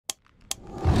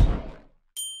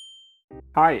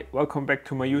Hi, welcome back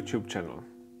to my YouTube channel.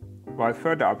 While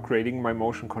further upgrading my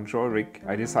motion control rig,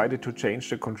 I decided to change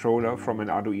the controller from an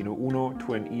Arduino UNO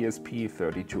to an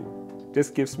ESP32. This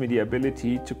gives me the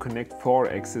ability to connect 4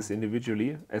 axes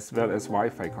individually as well as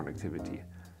Wi-Fi connectivity.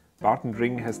 Barton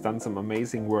Ring has done some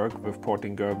amazing work with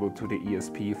porting Gerbil to the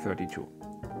ESP32.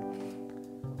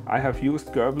 I have used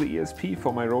grblesp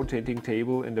for my rotating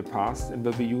table in the past and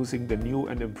will be using the new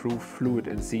and improved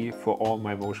fluidnc for all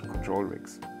my motion control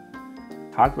rigs.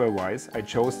 Hardware-wise, I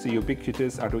chose the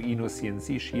ubiquitous Arduino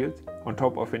CNC shield on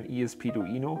top of an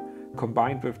Espduino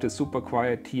combined with the super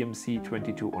quiet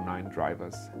TMC2209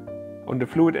 drivers. On the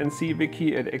fluidnc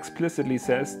wiki it explicitly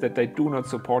says that they do not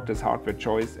support this hardware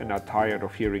choice and are tired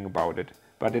of hearing about it,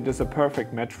 but it is a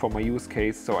perfect match for my use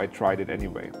case, so I tried it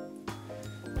anyway.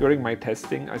 During my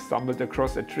testing, I stumbled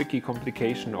across a tricky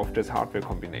complication of this hardware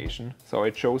combination, so I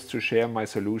chose to share my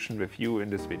solution with you in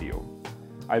this video.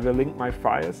 I will link my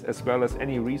files as well as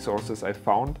any resources I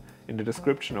found in the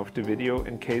description of the video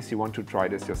in case you want to try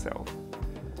this yourself.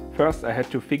 First, I had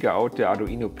to figure out the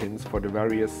Arduino pins for the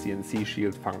various CNC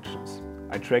shield functions.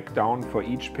 I tracked down for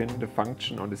each pin the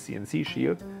function on the CNC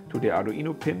shield to the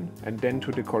Arduino pin and then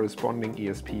to the corresponding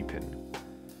ESP pin.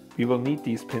 We will need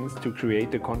these pins to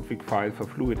create the config file for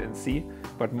fluidnc,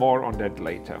 but more on that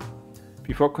later.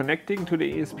 Before connecting to the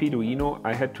Espduino,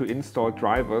 I had to install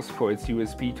drivers for its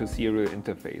USB to serial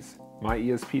interface. My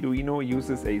Espduino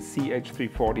uses a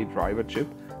CH340 driver chip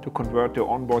to convert the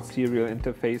onboard serial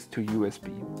interface to USB.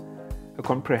 A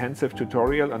comprehensive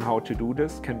tutorial on how to do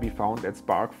this can be found at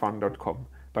sparkfun.com,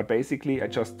 but basically I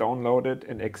just downloaded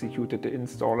and executed the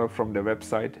installer from the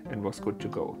website and was good to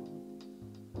go.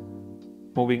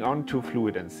 Moving on to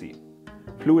fluidnc.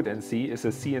 Fluidnc is a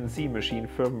CNC machine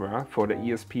firmware for the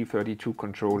ESP32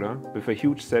 controller with a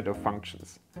huge set of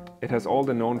functions. It has all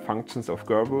the known functions of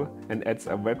Gerbil and adds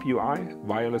a web UI,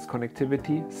 wireless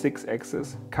connectivity,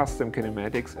 6-axis, custom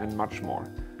kinematics and much more.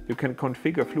 You can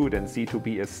configure fluidnc to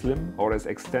be as slim or as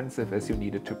extensive as you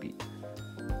need it to be.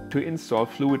 To install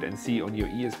fluidnc on your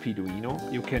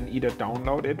Espduino, you can either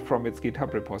download it from its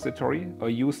GitHub repository or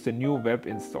use the new web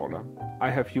installer. I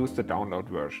have used the download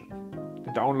version.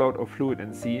 The download of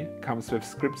fluidnc comes with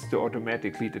scripts to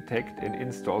automatically detect and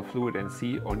install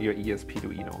fluidnc on your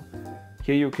Espduino.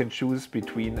 Here you can choose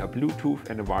between a Bluetooth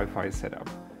and a Wi-Fi setup.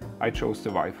 I chose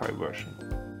the Wi-Fi version.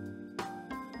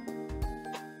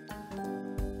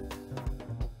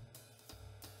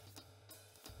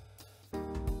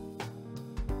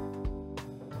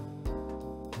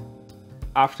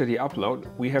 After the upload,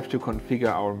 we have to configure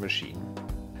our machine.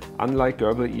 Unlike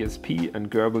grblesp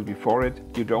and Gerbil before it,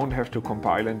 you don't have to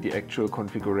compile in the actual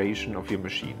configuration of your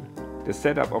machine. The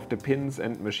setup of the pins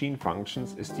and machine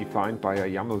functions is defined by a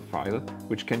YAML file,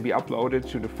 which can be uploaded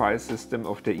to the file system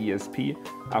of the ESP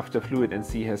after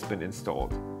fluidnc has been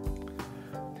installed.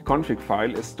 The config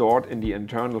file is stored in the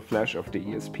internal flash of the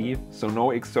ESP, so no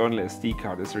external SD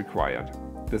card is required.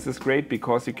 This is great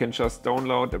because you can just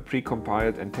download a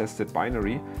pre-compiled and tested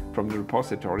binary from the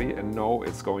repository and know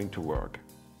it's going to work.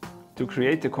 To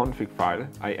create the config file,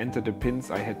 I entered the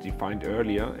pins I had defined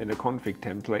earlier in a config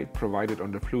template provided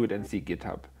on the fluidnc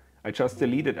GitHub. I just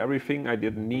deleted everything I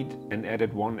didn't need and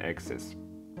added one axis.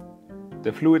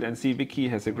 The fluidnc wiki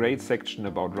has a great section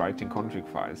about writing config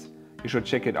files. You should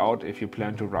check it out if you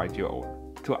plan to write your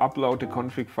own. To upload the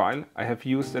config file, I have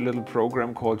used a little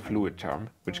program called fluidterm,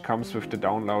 which comes with the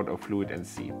download of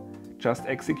fluidnc. Just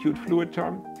execute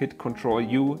fluidterm, hit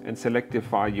Ctrl-U and select the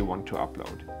file you want to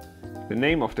upload. The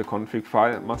name of the config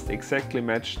file must exactly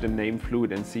match the name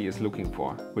fluidnc is looking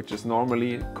for, which is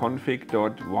normally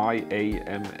config.yaml.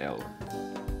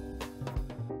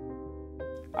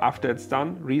 After it's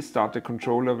done, restart the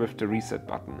controller with the reset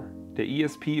button. The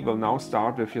ESP will now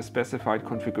start with your specified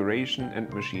configuration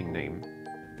and machine name.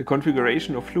 The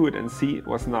configuration of fluidnc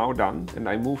was now done and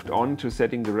I moved on to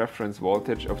setting the reference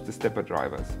voltage of the stepper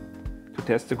drivers. To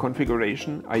test the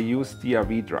configuration, I used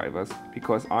DRV drivers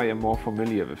because I am more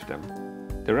familiar with them.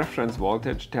 The reference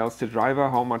voltage tells the driver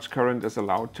how much current is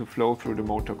allowed to flow through the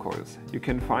motor coils. You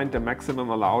can find the maximum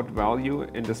allowed value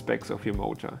in the specs of your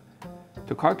motor.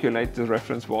 To calculate the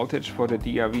reference voltage for the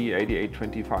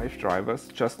DRV8825 drivers,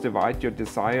 just divide your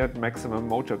desired maximum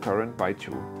motor current by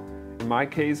 2. In my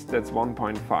case, that's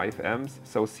 1.5 amps,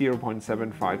 so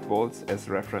 0.75 volts as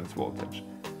reference voltage.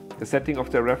 The setting of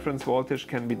the reference voltage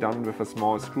can be done with a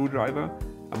small screwdriver,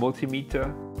 a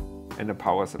multimeter and a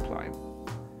power supply.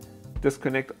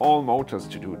 Disconnect all motors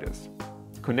to do this.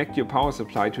 Connect your power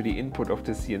supply to the input of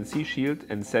the CNC shield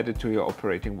and set it to your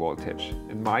operating voltage,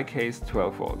 in my case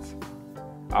 12 volts.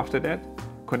 After that,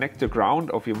 Connect the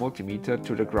ground of your multimeter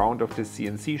to the ground of the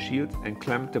CNC shield and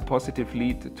clamp the positive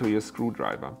lead to your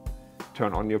screwdriver.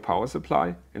 Turn on your power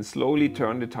supply and slowly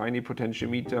turn the tiny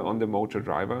potentiometer on the motor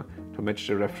driver to match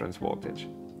the reference voltage.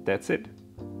 That's it.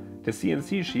 The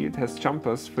CNC shield has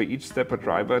jumpers for each stepper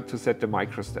driver to set the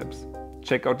microsteps.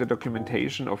 Check out the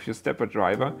documentation of your stepper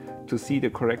driver to see the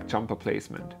correct jumper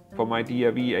placement. For my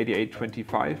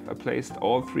DRV8825, I placed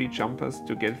all 3 jumpers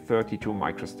to get 32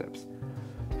 microsteps.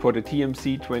 For the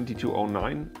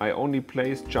TMC2209, I only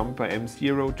placed jumper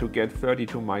M0 to get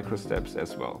 32 microsteps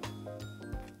as well.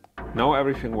 Now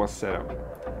everything was set up.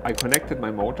 I connected my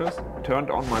motors,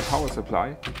 turned on my power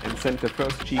supply and sent the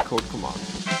first G-code command.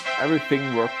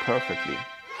 Everything worked perfectly.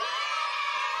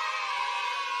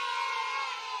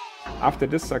 After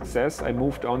this success, I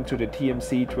moved on to the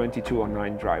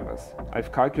TMC2209 drivers.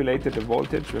 I've calculated the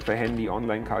voltage with a handy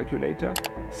online calculator,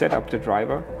 set up the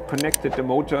driver, connected the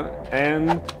motor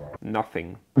and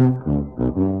nothing.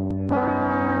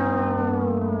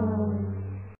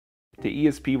 The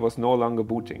ESP was no longer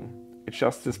booting. It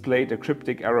just displayed a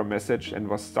cryptic error message and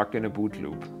was stuck in a boot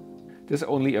loop. This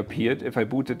only appeared if I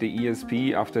booted the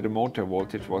ESP after the motor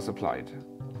voltage was applied.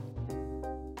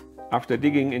 After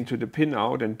digging into the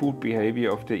pinout and boot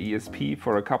behavior of the ESP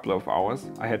for a couple of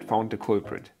hours, I had found the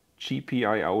culprit,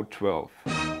 GPIO12.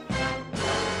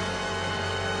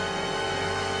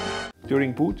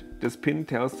 During boot, this pin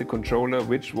tells the controller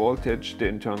which voltage the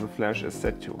internal flash is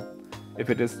set to. If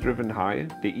it is driven high,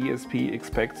 the ESP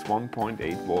expects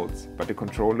 1.8 volts, but the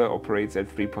controller operates at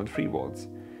 3.3 volts.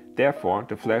 Therefore,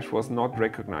 the flash was not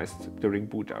recognized during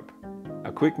boot up.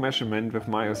 A quick measurement with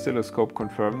my oscilloscope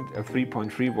confirmed a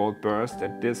 3.3 volt burst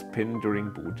at this pin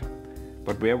during boot.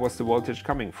 But where was the voltage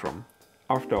coming from?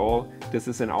 After all, this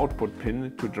is an output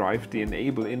pin to drive the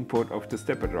enable input of the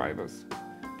stepper drivers.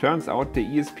 Turns out the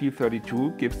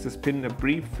ESP32 gives this pin a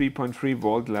brief 3.3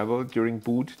 volt level during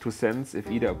boot to sense if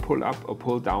either a pull-up or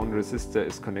pull-down resistor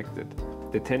is connected.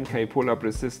 The 10K pull-up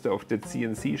resistor of the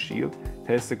CNC shield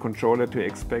tells the controller to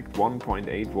expect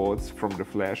 1.8 volts from the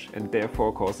flash and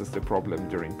therefore causes the problem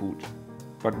during boot.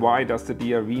 But why does the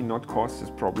DRV not cause this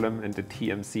problem and the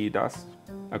TMC does?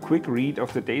 A quick read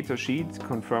of the datasheet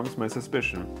confirms my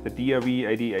suspicion. The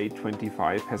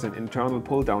DRV8825 has an internal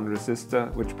pull-down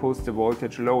resistor which pulls the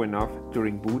voltage low enough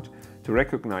during boot to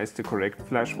recognize the correct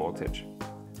flash voltage.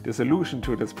 The solution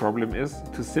to this problem is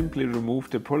to simply remove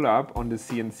the pull-up on the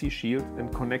CNC shield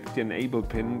and connect the enable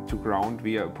pin to ground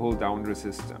via a pull-down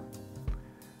resistor.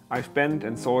 I've bent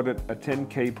and soldered a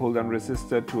 10K pull-down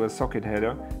resistor to a socket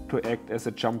header to act as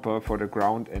a jumper for the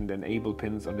ground and enable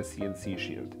pins on the CNC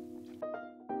shield.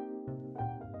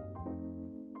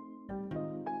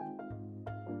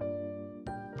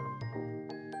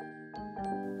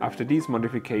 After these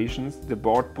modifications, the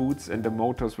board boots and the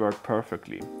motors work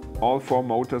perfectly. All 4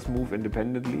 motors move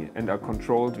independently and are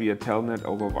controlled via Telnet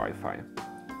over Wi-Fi.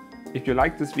 If you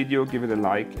like this video, give it a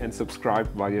like and subscribe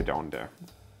while you're down there.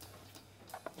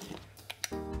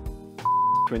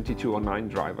 2209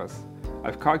 drivers.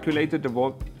 I've calculated the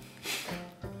volt.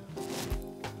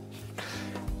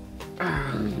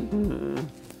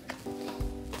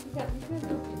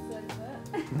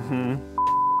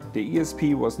 The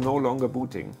ESP was no longer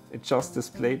booting. It just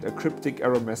displayed a cryptic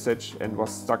error message and was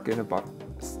stuck in a butt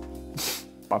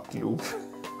loop.